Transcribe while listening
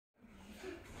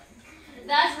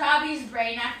That's Robbie's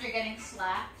brain after getting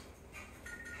slapped.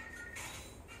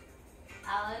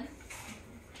 Alan?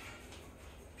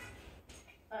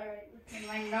 Alright, in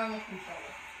my normal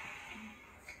controller.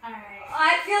 Alright. Oh,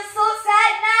 I feel so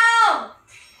sad now!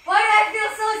 Why do I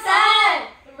feel so sad?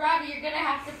 Oh, Robbie, you're gonna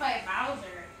have to fight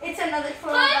Bowser. It's another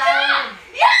full Good battle. job!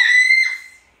 Yes!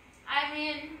 I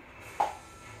mean,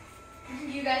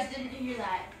 you guys didn't hear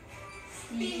that.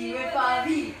 Stevie with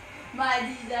Bobby,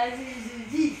 my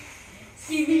disaster.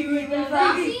 Stevie with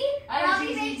Bobby.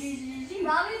 Robbie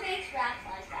makes raps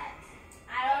like that.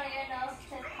 I don't even know if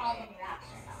to call them raps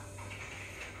or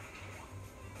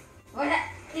not. What?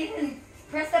 Ethan,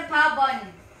 press the power button.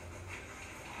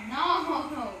 No.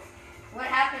 What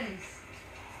happens?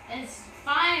 It's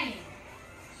fine.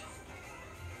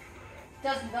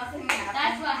 Does nothing happen?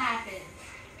 That's what happens.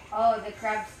 Oh, the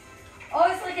crabs.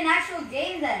 Oh, it's like an actual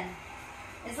game then.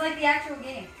 It's like the actual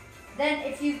game. Then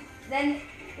if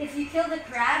you kill the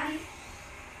crab,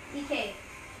 EK.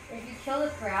 If you kill the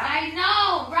crab. I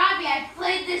know, Robbie. I've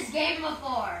played this game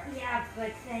before. Yeah,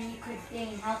 but then you could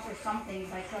gain health or something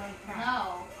by killing crab.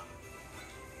 No.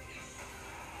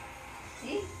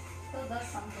 See? Still does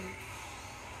something.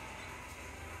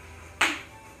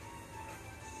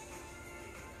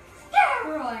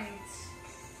 Steroids.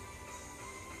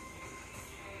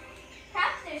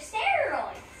 Crabs, they're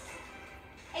steroids.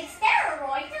 It's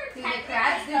steroids. Do the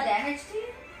crabs do damage to you?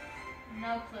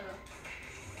 No clue.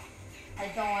 I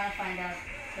don't want to find out.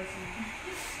 Personally.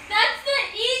 That's the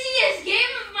easiest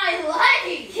game of my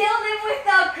life. Killed him with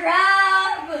the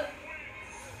crab!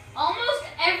 Almost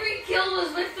every kill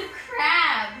was with the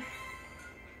crab.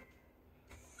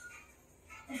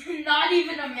 Not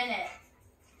even a minute.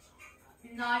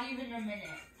 Not even a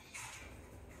minute.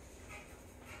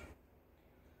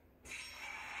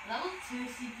 Level 2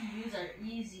 CPUs are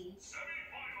easy.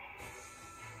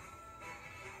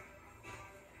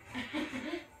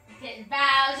 Okay,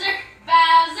 Bowser,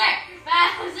 Bowser,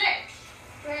 Bowser.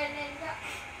 Greninja.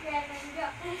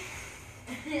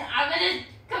 I'm gonna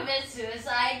commit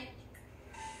suicide.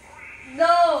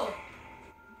 No!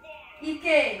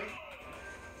 EK.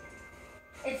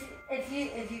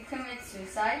 If you commit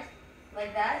suicide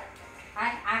like that,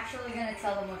 I'm actually gonna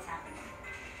tell them what's happening.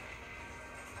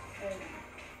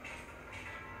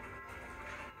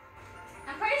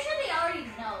 I'm pretty sure they already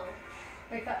know.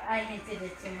 Because I hinted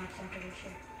it too much, I'm pretty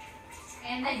sure.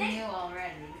 And they knew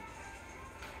already.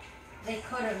 They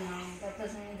could have known. That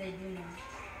doesn't mean they do know.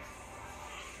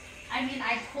 I mean,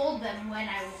 I told them when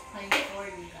I was playing for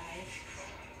you guys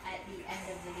at the end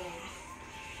of the game.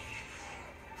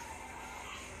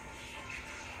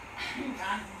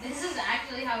 This is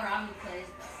actually how Robbie plays,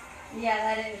 though. Yeah,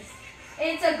 that is.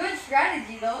 It's a good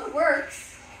strategy, though. It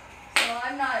works. So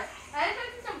I'm not. I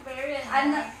think it's a very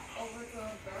I'm not.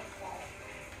 overthrown dark ball.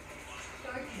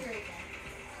 Dark Shuriken.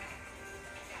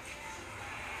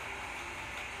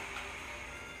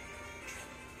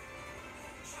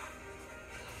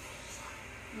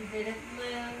 You didn't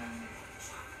live.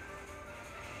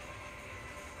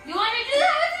 You want to do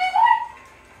that with me, boy?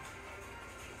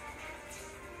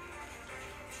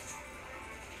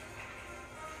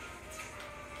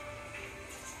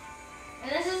 And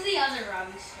this is the other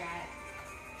Robbie strat.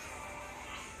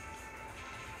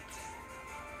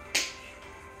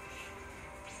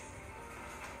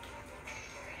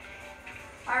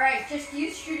 Alright, just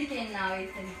use Shuriken now,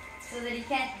 Ethan. So that he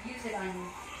can't use it on you.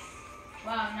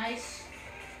 Wow, nice.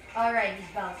 Alright,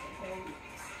 he's Bowser.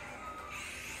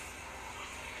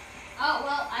 Oh,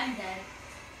 well, I'm dead.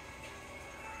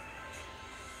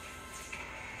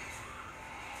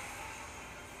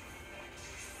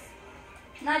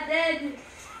 Not dead.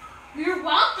 You're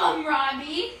welcome,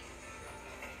 Robbie.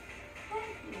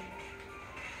 Thank you.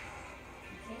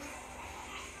 Okay.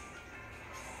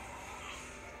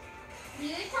 Do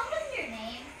you tell them your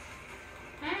name?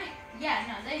 Yeah,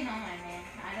 no, they know my name.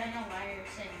 I don't know why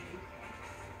you're saying it.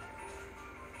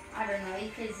 I don't know,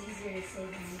 EK is easier to say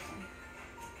than Ethan.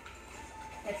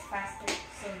 It's faster,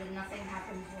 so that nothing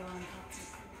happens while I'm talking to you.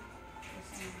 For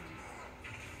some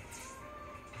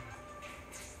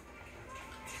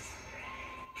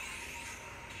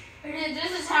reason.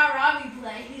 This is how Robbie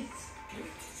plays.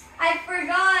 I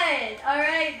forgot!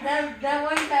 Alright, that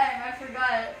one time I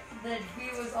forgot that B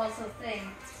was also a thing.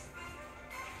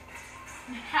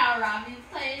 How Robbie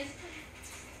plays.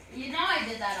 You know I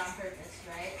did that on purpose,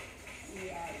 right?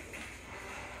 Yeah, I do.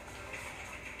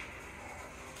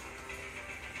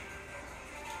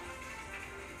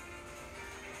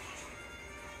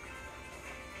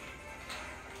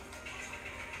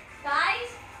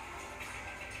 Guys,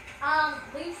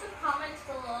 leave some comments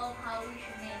below how we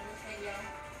should name this video.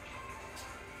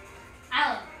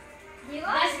 Alan. You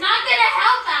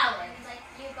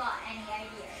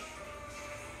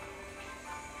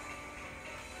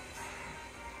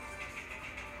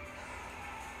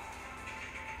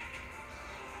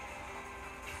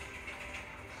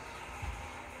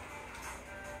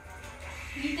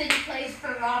Ethan plays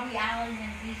for Robbie Allen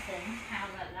and Ethan. How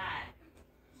about that?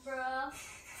 Bruh.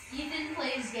 Ethan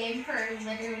plays game for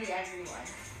literally everyone.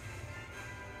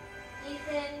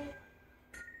 Ethan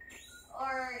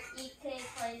or EK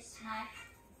plays Smash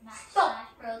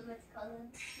Stop. Bros with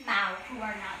cousins. Now, who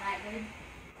are not that good.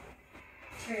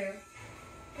 True.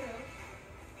 True.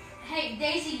 Hey,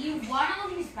 Daisy, you won all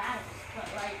these battles, but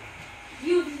like,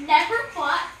 you've never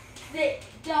fought the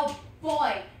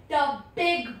boy, the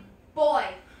big boy.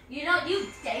 You know, you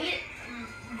date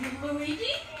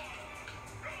Luigi?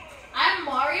 I'm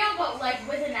Mario, but like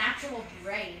with an actual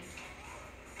brain.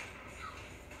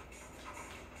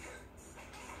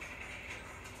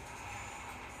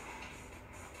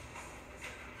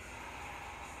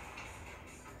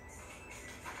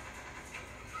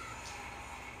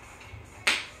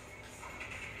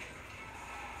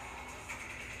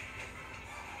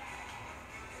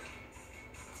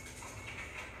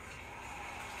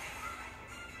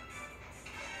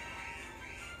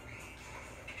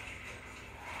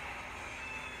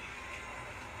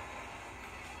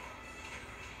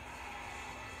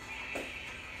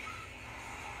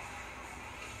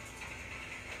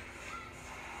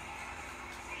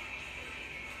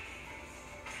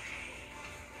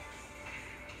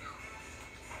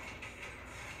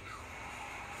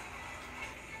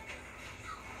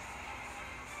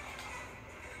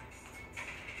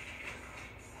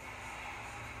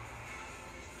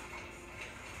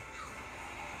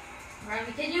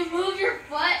 Remy, can you move your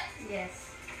foot?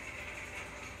 Yes.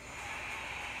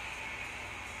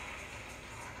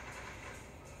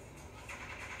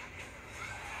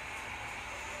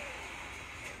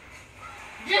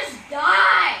 Just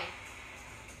die!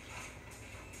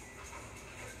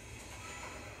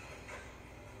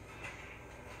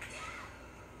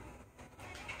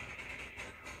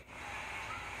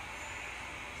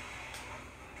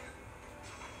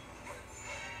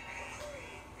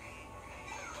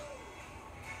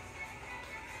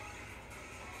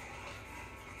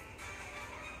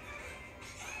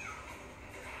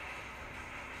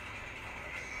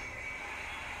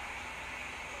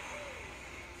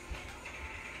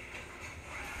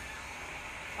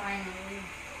 Finally.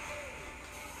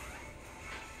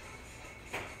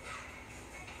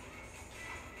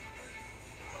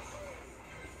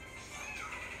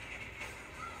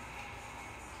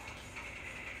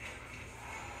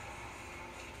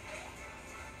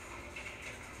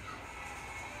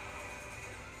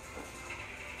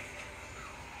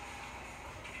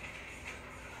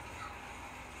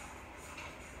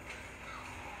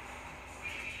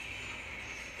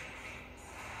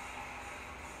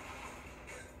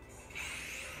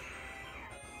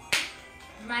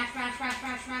 Smash, smash, smash,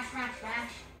 smash, smash, smash,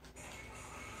 smash.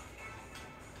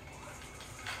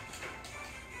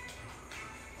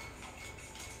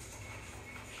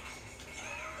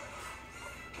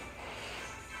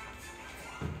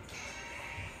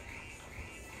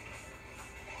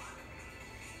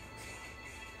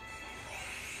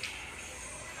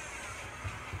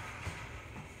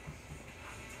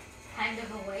 Kind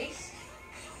of a waste.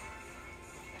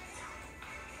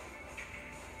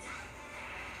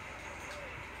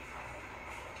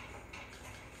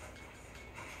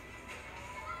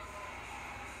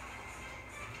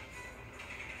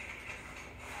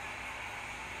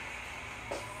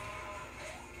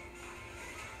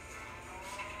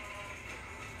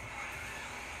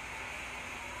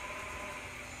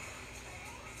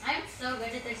 I'm so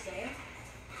good at this game.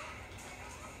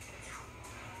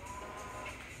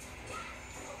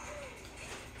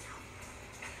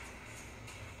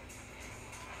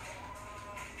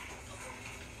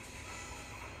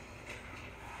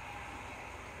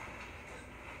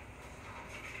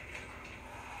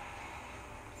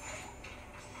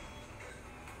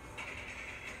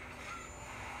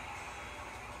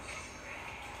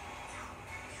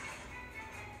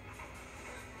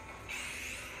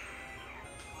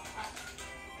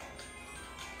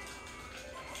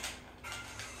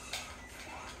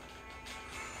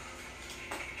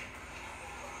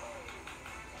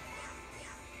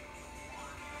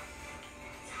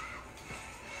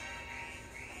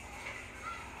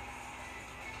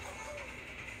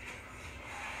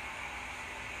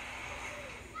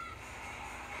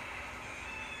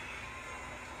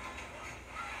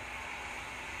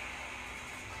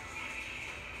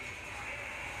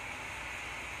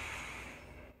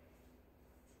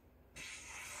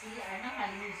 See, I know how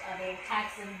to use other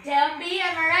attacks than Dumby,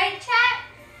 am I right, chat?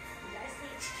 You guys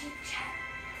need to keep chat.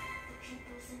 The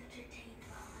people's entertained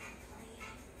while I'm playing.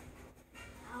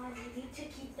 Oh, and you need to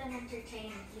keep them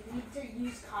entertained. You need to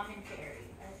use commentary,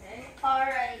 okay?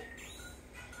 Alright.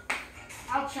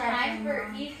 I'll try. Time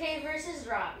for EK versus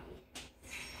Robbie.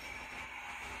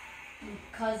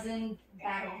 Cousin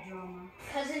battle drama.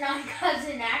 Cousin on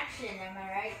cousin action, am I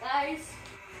right, guys?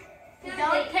 Dude,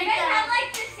 Don't you take guys that. have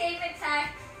like the same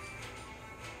exact.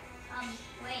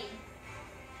 Wait.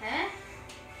 Huh?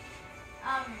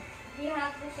 You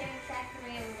have the same exact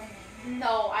way of winning.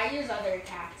 No, I use other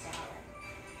attacks, Alan.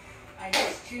 I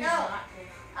just choose No. not to.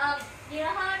 You know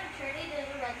how in a tourney there's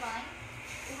a red line?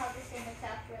 You have the same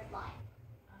exact red line.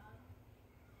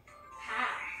 How?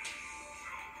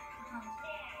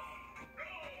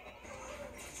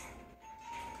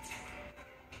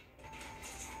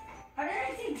 How did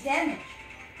I take damage?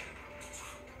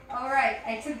 Alright,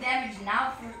 I took damage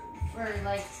now for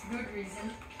like good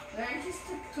reason. But I just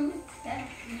took 2 damage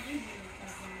for no reason.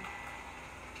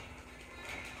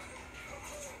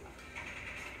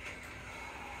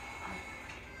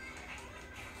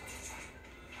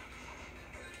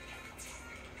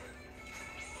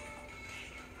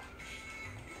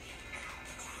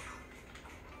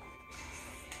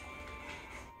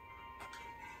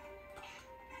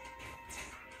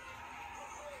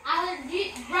 Alan,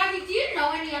 Robbie, do you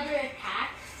know any other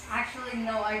attacks? Actually,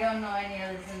 no, I don't know any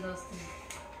others than those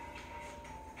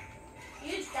 2.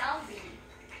 Use down B.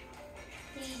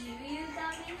 Do you use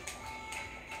down B?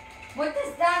 What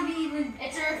does that be even?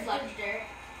 It's a reflector.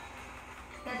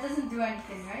 That doesn't do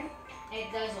anything, right?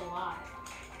 It does a lot.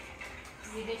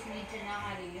 You just need to know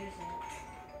how to use it.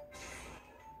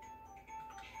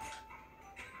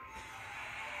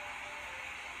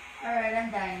 Alright, I'm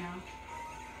dying now.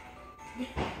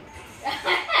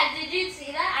 Did you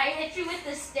see that? I hit you with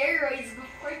the steroids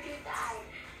before you died.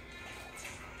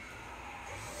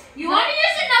 You want to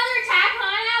use another attack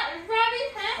on it, Robbie?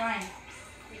 Huh? Fine.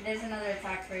 There's another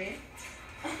attack for you.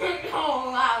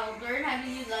 Oh, wow. Learn how to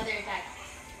use other attacks.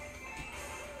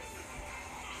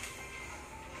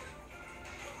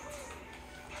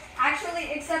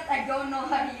 Actually, except I don't know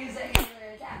how to use any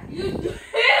other attack. You do!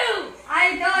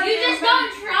 I don't. You just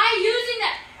don't try using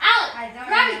that. Alex, I don't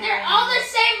Robbie, remember they're all the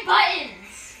same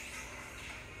buttons.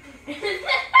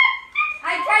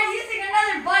 I tried using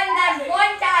another button that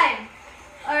one time.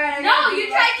 Alright. No, you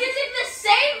tried using the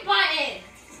same button.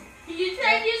 You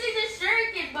tried using the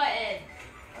shuriken button.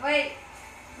 Wait,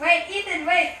 Ethan,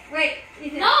 wait,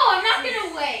 Ethan. No, I'm not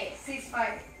gonna wait.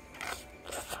 Ceasefire.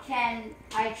 Can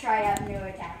I try out new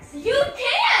attacks? You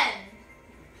can.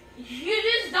 You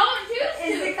just don't choose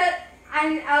Is to. because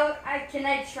I can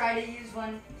I try to use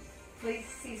one? Please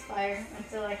ceasefire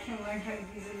until I can learn how to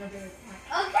use another attack.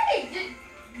 Okay,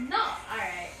 no,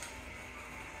 alright.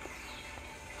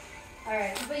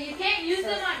 Alright. But you can't use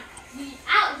them on...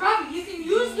 Robbie, you can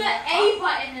use the A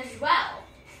button as well.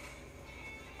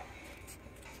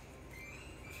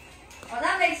 Well,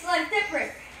 that makes life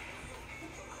different.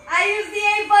 I use the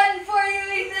A button for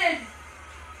you, Ethan.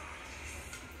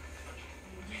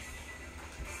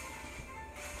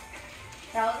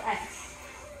 That was X.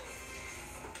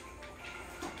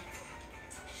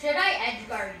 Should I edge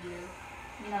guard you?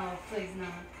 No, please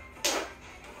not.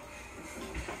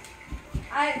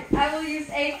 I will use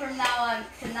A from now on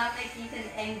to not make Ethan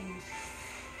angry.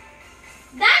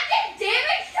 That did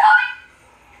damage to it?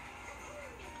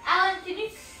 Alan, can you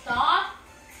stop?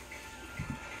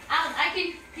 Alan, I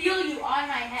can feel you on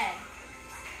my head.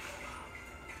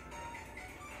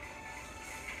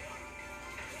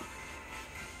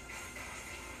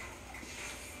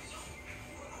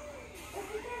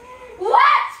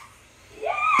 What?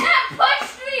 Yeah! That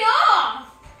pushed me off!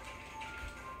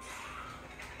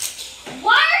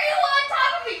 Why are you on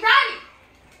top of me, Robbie?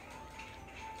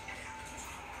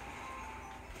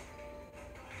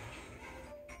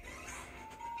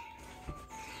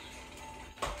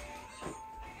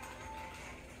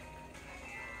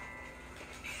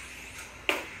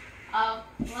 Well,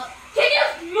 can you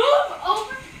move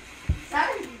over?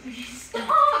 Sorry.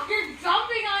 Stop! You're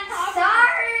jumping on top of me.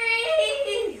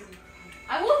 Sorry.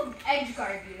 I will edge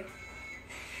guard you.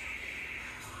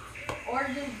 Or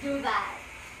just do that.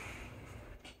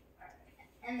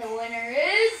 And the winner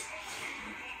is...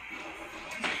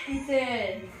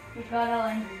 Ethan, you got all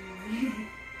angry.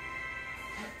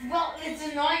 Well, it's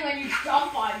annoying when you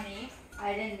jump on me.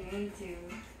 I didn't mean to.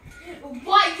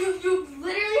 What? You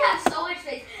literally have so much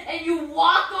space and you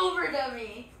walk over to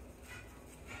me.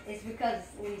 It's because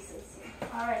Lisa's here.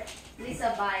 Alright,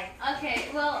 Lisa, bye. Okay,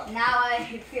 well... Now I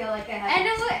feel like I have...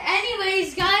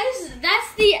 Anyways, guys,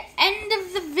 that's the end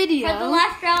of the video. For the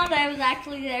last round, I was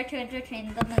actually there to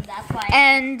entertain them, and that's why I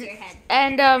And hit your head.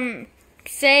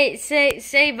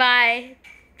 say bye.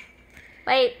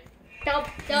 Wait, don't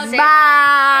Say don't turn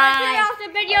off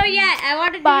the video yet. I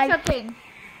want to Bye. do something.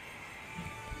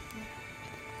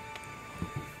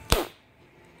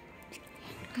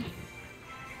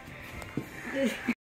 this.